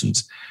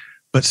repercussions.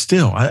 But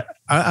still,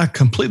 I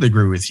completely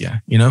agree with you.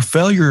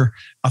 Failure,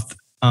 I'd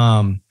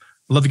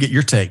love to get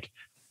your take.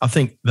 I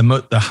think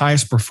the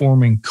highest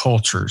performing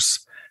cultures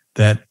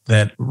that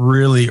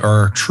really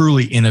are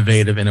truly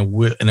innovative in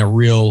a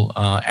real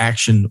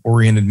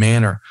action-oriented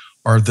manner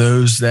are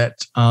those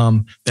that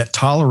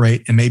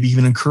tolerate and maybe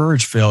even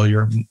encourage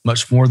failure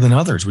much more than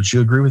others. Would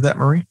you agree with that,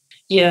 Marie?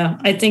 Yeah,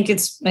 I think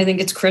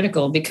it's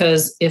critical,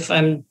 because if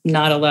I'm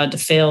not allowed to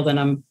fail, then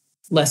I'm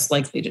less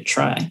likely to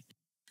try.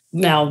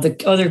 Now, the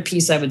other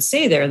piece I would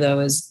say there, though,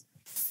 is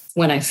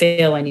when I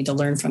fail, I need to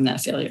learn from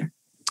that failure.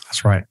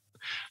 That's right.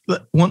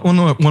 One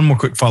more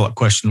quick follow-up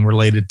question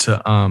related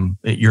to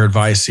your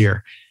advice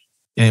here.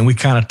 And we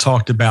kind of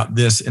talked about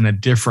this in a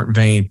different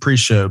vein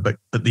pre-show, but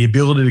the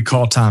ability to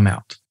call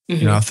timeout.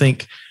 Mm-hmm. I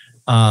think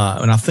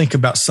when I think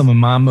about some of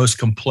my most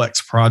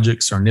complex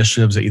projects or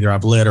initiatives that either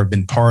I've led or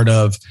been part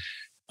of,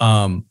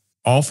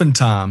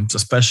 oftentimes,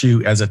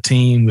 especially as a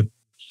team with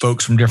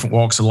folks from different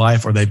walks of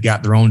life, or they've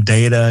got their own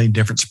data,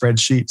 different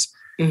spreadsheets,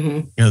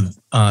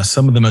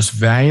 some of the most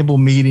valuable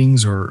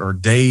meetings or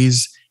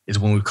days is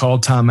when we call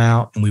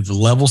timeout and we've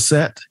level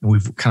set and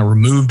we've kind of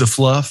removed the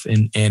fluff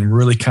and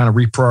really kind of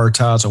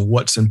reprioritize on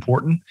what's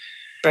important.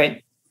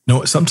 Right.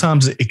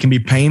 Sometimes it can be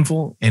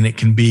painful and it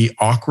can be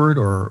awkward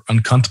or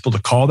uncomfortable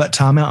to call that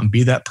timeout and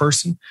be that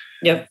person.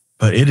 Yep.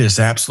 but it is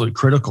absolutely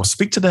critical.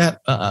 Speak to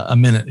that a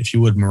minute, if you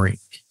would, Marie.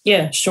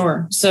 Yeah,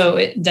 sure. So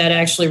that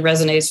actually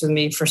resonates with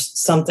me for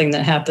something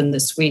that happened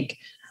this week.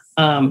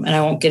 And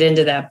I won't get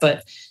into that,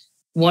 but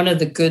one of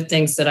the good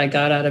things that I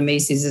got out of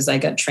Macy's is I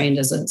got trained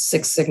as a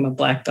Six Sigma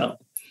black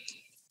belt.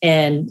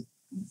 And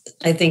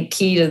I think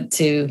key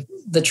to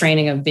the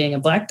training of being a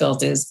black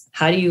belt is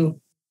how do you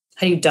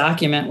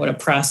document what a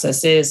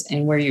process is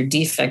and where your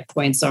defect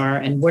points are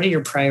and what are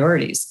your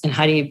priorities and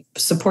how do you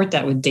support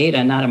that with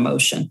data, not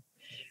emotion,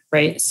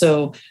 right?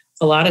 So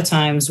a lot of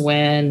times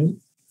when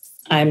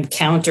I'm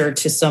counter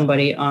to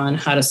somebody on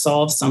how to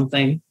solve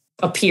something,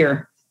 a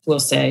peer will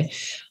say,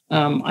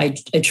 I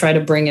try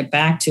to bring it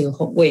back to,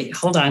 wait,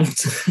 hold on.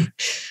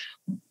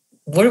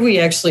 What are we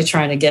actually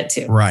trying to get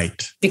to?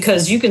 Right.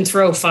 Because you can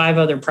throw 5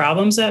 other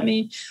problems at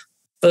me,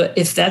 but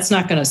if that's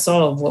not going to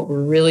solve what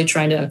we're really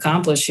trying to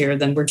accomplish here,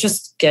 then we're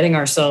just getting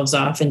ourselves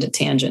off into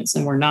tangents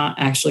and we're not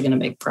actually going to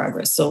make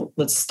progress. So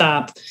let's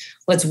stop.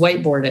 Let's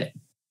whiteboard it.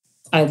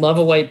 I love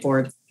a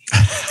whiteboard.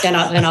 And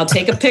I'll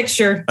take a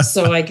picture.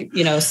 So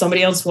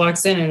somebody else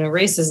walks in and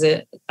erases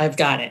it. I've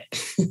got it.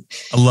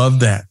 I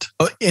love that.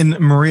 And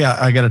Maria,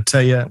 I got to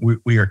tell you,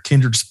 we are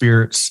kindred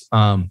spirits.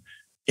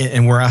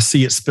 And where I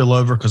see it spill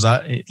over, because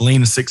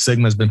Lean and Six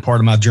Sigma has been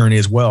part of my journey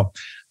as well.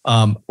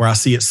 Where I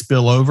see it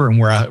spill over and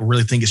where I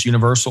really think it's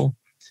universal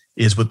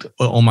is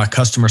on my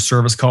customer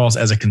service calls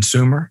as a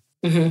consumer.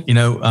 Mm-hmm.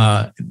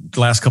 The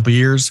last couple of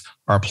years,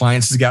 our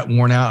appliances got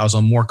worn out. I was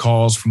on more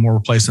calls for more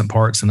replacement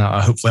parts, and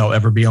hopefully I'll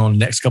ever be on the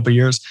next couple of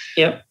years.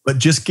 Yep. But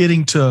just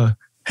getting to,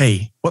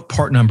 hey, what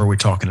part number are we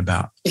talking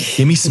about?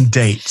 Give me some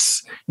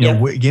dates.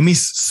 Give me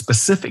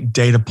specific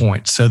data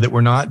points so that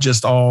we're not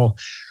just all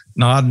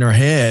nodding our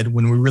head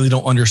when we really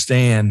don't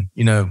understand,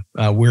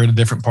 where the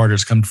different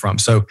parts come from.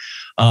 So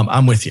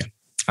I'm with you.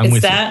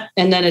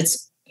 And then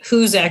it's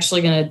who's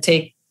actually going to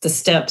take the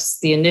steps,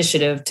 the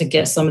initiative to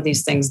get some of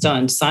these things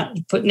done.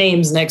 Put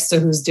names next to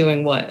who's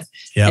doing what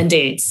and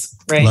dates.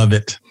 Right. Love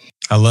it.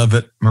 I love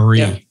it,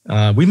 Marie.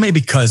 Yeah. We may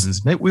be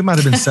cousins. We might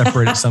have been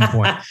separated at some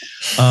point.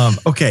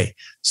 Okay.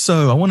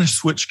 So I want to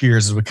switch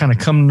gears as we kind of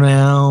come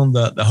down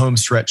the home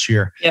stretch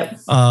here. Yep.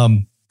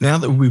 Now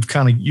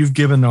that you've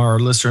given our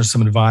listeners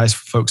some advice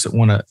for folks that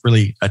want to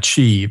really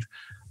achieve,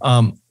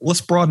 let's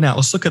broaden out.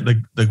 Let's look at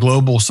the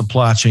global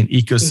supply chain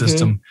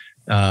ecosystem,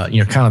 kind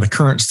of the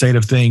current state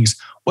of things.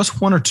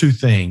 What's 1 or 2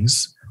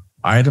 things,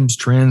 items,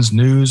 trends,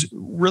 news,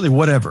 really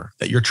whatever,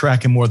 that you're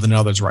tracking more than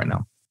others right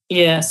now?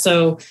 Yeah.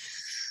 So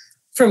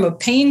from a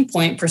pain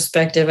point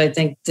perspective, I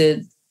think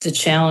the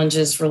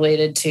challenges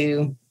related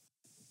to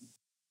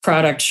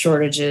product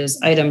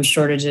shortages, item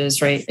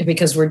shortages, right?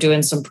 Because we're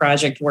doing some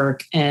project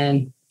work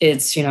and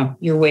it's,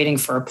 you're waiting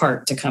for a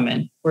part to come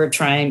in.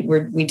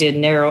 We did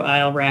narrow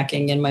aisle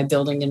racking in my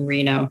building in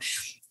Reno,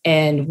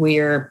 and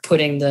we're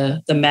putting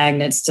the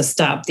magnets to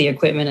stop the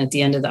equipment at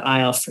the end of the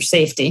aisle for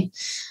safety.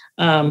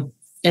 And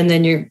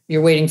then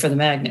you're waiting for the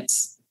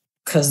magnets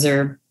because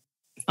they're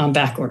on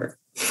back order.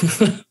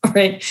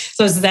 Right.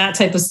 So it's that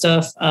type of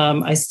stuff.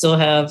 I still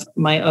have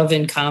my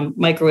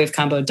microwave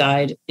combo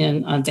died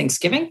on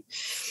Thanksgiving.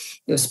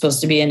 It was supposed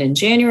to be in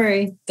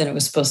January. Then it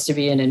was supposed to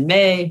be in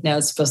May. Now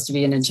it's supposed to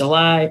be in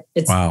July.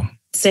 It's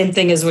same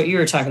thing as what you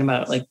were talking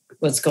about, like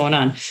what's going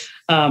on.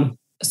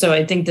 So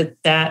I think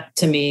that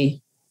to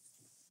me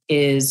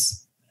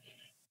is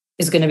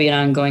going to be an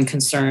ongoing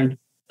concern.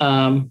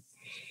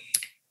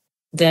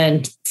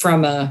 Then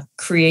from a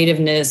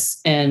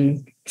creativeness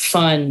and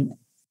fun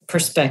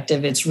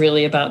perspective, it's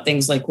really about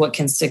things like what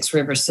can Six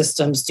River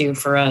Systems do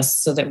for us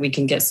so that we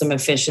can get some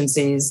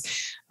efficiencies,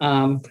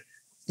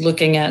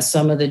 looking at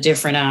some of the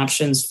different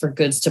options for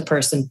goods to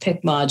person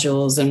pick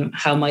modules and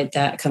how might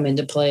that come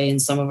into play in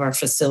some of our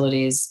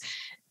facilities,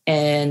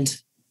 and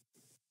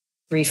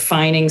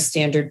refining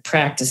standard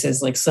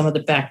practices, like some of the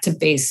back to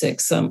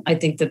basics. I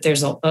think that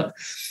there's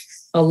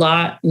a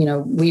lot,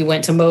 we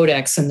went to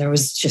Modex and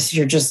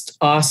you're just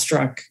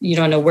awestruck. You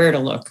don't know where to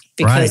look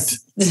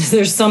because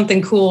there's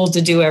something cool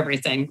to do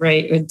everything,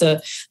 right? With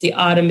the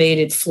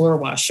automated floor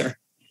washer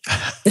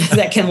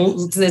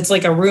it's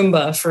like a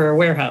Roomba for a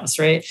warehouse,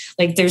 right?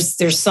 Like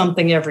there's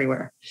something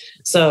everywhere.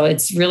 So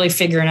it's really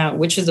figuring out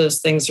which of those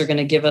things are going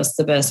to give us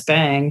the best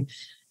bang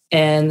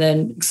and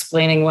then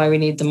explaining why we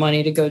need the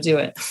money to go do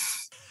it.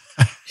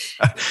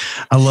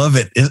 I love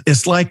it.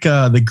 It's like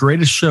the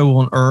greatest show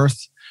on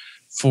earth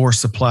for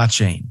supply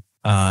chain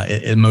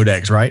in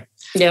Modex, right?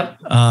 Yep.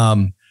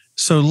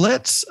 So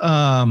let's,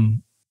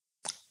 going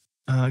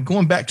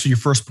back to your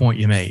first point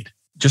you made,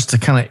 just to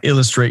kind of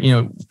illustrate,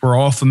 we're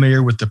all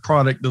familiar with the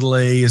product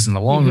delays and the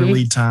longer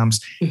lead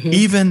times. Mm-hmm.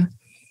 Even,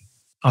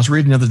 I was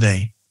reading the other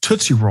day,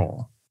 Tootsie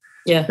Roll.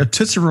 Yeah.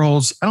 Tootsie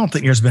Rolls, I don't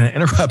think there's been an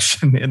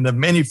interruption in the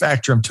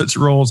manufacture of Tootsie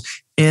Rolls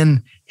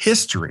in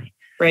history.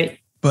 Right.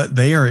 But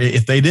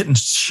if they didn't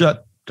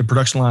shut the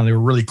production line, they were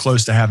really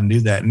close to having to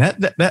do that. And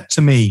that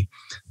to me,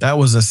 that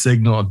was a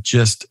signal of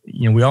just,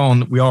 we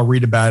all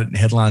read about it in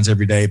headlines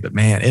every day, but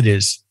man, it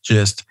is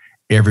just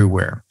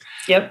everywhere.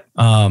 Yep.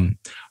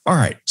 All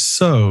right.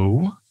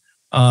 So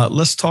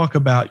let's talk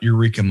about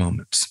eureka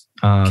moments.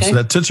 So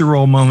that Tootsie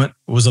Roll moment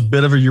was a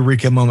bit of a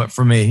eureka moment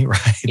for me,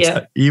 right?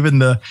 Yeah. Even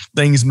the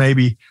things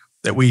maybe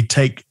that we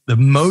take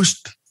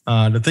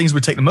the things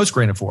we take the most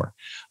granted for,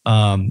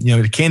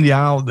 the candy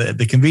aisle,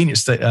 the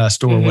convenience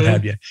store, what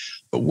have you.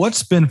 But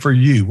what's been for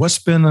you? What's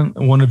been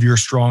one of your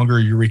stronger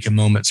eureka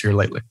moments here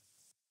lately?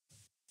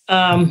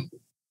 I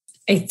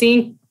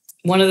think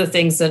one of the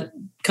things that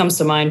comes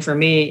to mind for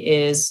me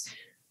is,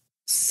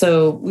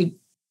 so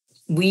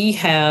we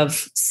have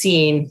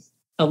seen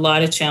a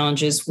lot of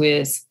challenges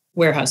with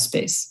warehouse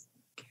space.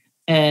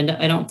 And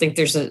I don't think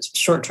there's a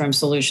short-term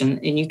solution.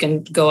 And you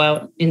can go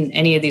out in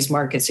any of these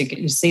markets, you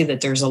can see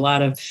that there's a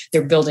lot of,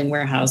 they're building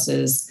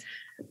warehouses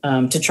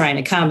to try and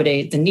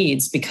accommodate the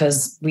needs,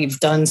 because we've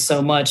done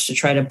so much to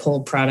try to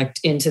pull product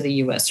into the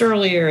US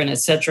earlier and et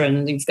cetera.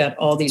 And you've got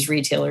all these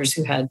retailers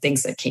who had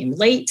things that came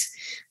late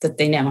that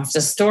they now have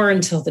to store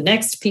until the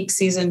next peak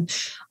season.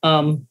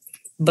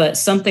 But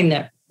something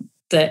that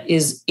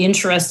is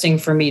interesting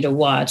for me to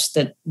watch,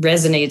 that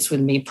resonates with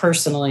me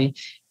personally,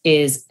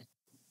 is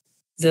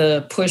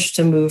the push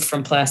to move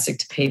from plastic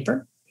to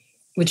paper,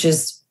 which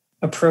is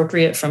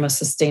appropriate from a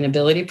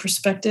sustainability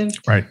perspective.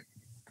 Right.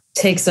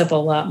 Takes up a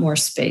lot more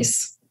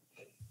space.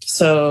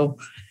 So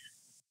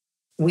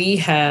when we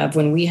have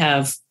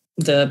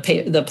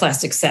the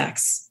plastic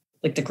sacks,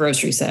 like the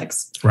grocery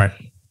sacks, right,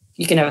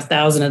 you can have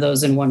 1,000 of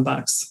those in one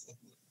box.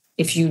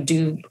 If you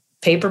do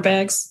paper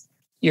bags,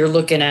 you're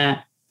looking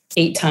at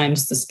 8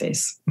 times the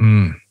space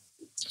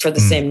for the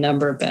same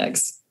number of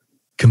bags.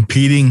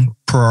 Competing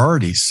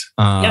priorities.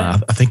 I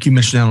think you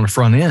mentioned that on the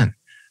front end.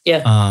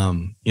 Yeah.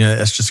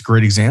 That's just a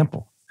great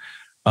example.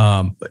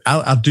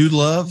 I do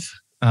love,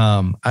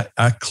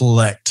 I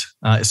collect.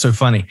 It's so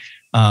funny.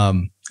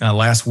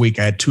 Last week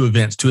I had 2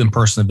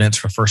 in-person events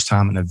for the first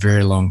time in a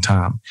very long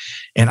time.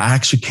 And I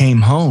actually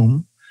came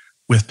home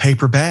with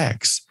paper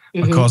bags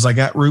because I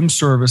got room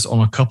service on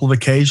a couple of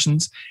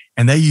occasions,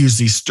 and they use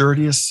these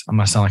sturdiest, I'm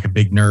going to sound like a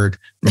big nerd,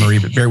 Marie,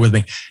 but bear with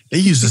me. They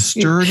use the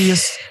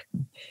sturdiest,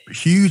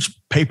 huge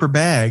paper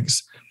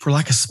bags for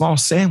like a small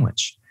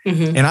sandwich.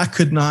 And I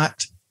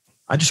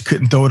just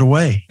couldn't throw it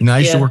away. I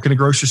used to work in a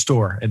grocery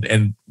store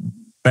and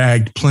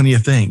bagged plenty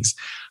of things.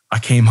 I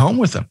came home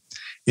with them,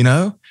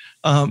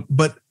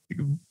 but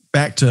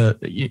back to,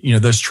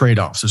 those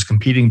trade-offs, those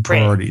competing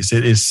priorities.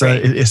 Right.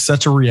 It's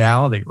such a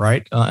reality,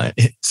 right?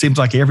 It seems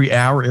like every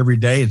hour, every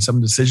day, and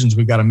some decisions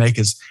we've got to make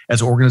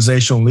as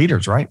organizational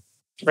leaders, right?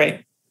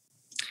 Right.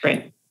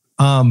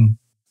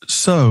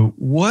 So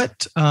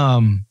what,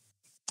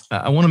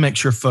 I want to make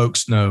sure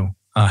folks know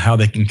how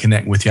they can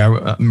connect with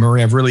you.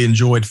 Marie, I've really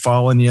enjoyed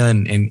following you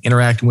and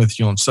interacting with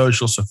you on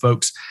social. So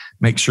folks,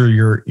 make sure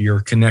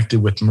you're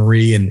connected with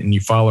Marie and you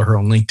follow her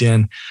on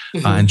LinkedIn.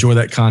 Enjoy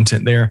that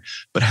content there.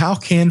 But how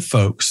can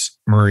folks,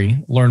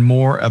 Marie, learn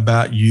more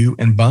about you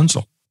and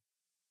Bunzl?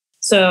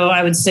 So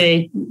I would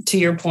say, to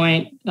your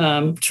point,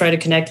 try to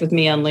connect with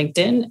me on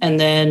LinkedIn. And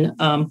then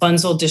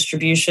Bunzl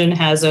Distribution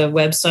has a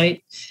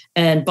website.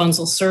 And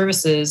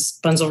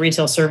Bunzl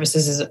Retail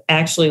Services is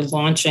actually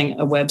launching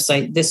a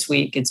website this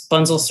week. It's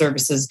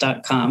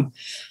bunzlservices.com.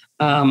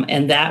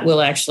 And that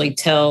will actually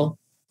tell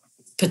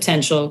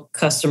potential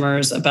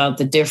customers about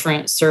the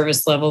different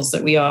service levels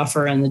that we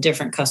offer and the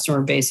different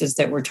customer bases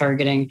that we're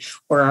targeting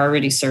or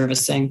already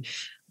servicing.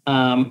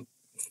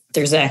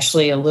 There's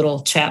actually a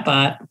little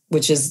chatbot,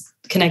 which is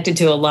connected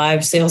to a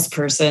live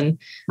salesperson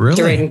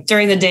during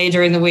the day,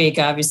 during the week,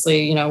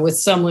 obviously, with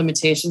some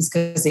limitations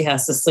because he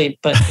has to sleep.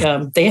 But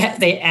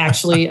they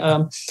actually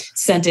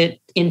sent it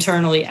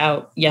internally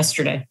out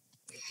yesterday.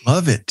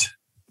 Love it.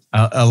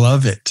 I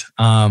love it.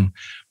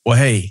 Well,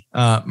 hey,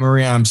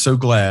 Maria, I'm so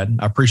glad.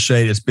 I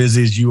appreciate it. As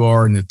busy as you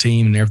are and the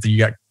team and everything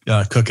you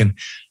got cooking.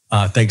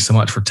 Thanks so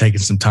much for taking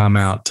some time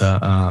out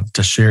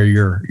to share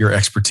your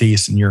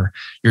expertise and your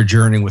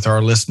journey with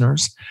our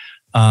listeners.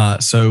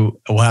 So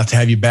we'll have to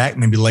have you back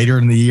maybe later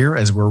in the year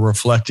as we're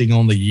reflecting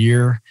on the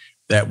year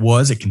that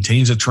was. It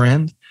continues a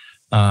trend.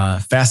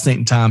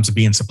 Fascinating times to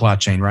be in supply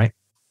chain, right?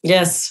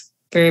 Yes,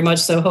 very much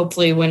so.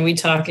 Hopefully when we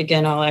talk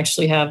again, I'll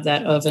actually have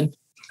that oven.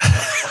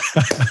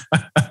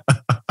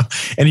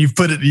 And you've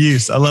put it to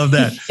use. I love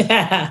that.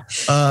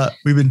 Yeah.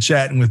 We've been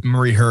chatting with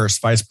Marie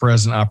Hurst, Vice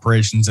President,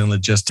 Operations and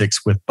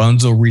Logistics with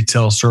Bunzl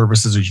Retail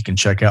Services, which you can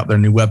check out their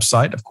new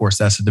website. Of course,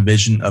 that's a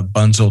division of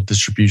Bunzl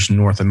Distribution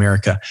North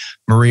America.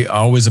 Marie,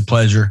 always a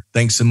pleasure.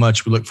 Thanks so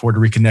much. We look forward to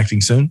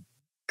reconnecting soon.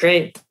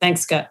 Great.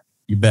 Thanks, Scott.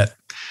 You bet.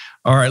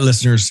 All right,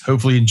 listeners,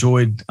 hopefully you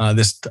enjoyed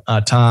this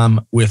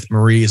time with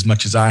Marie as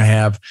much as I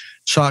have.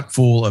 Chock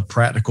full of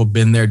practical,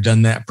 been there,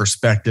 done that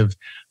perspective.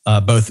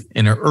 Both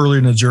in her early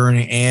in the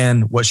journey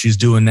and what she's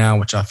doing now,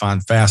 which I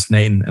find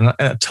fascinating, and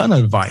a ton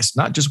of advice,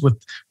 not just when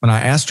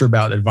I asked her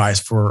about advice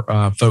for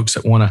folks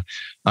that want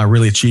to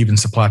really achieve in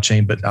supply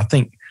chain, but I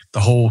think the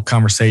whole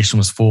conversation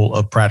was full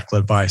of practical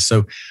advice.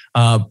 So,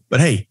 but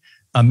hey,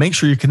 make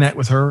sure you connect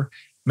with her.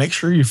 Make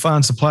sure you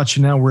find Supply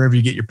Chain Now wherever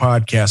you get your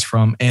podcast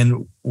from,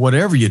 and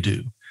whatever you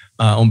do.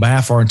 On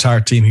behalf of our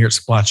entire team here at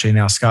Supply Chain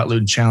Now, Scott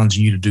Luton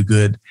challenging you to do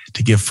good,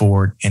 to give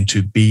forward, and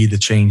to be the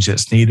change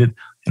that's needed.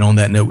 And on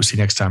that note, we'll see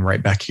you next time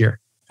right back here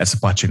at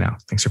Supply Chain Now.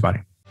 Thanks,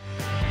 everybody.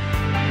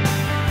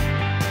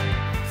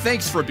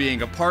 Thanks for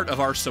being a part of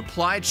our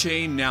Supply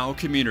Chain Now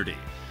community.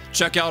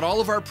 Check out all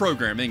of our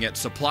programming at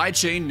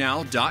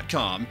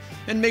supplychainnow.com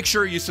and make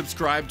sure you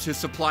subscribe to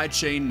Supply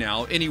Chain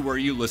Now anywhere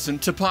you listen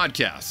to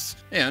podcasts.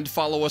 And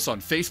follow us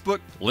on Facebook,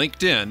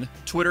 LinkedIn,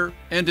 Twitter,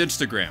 and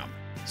Instagram.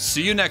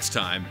 See you next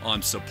time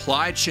on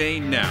Supply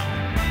Chain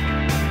Now.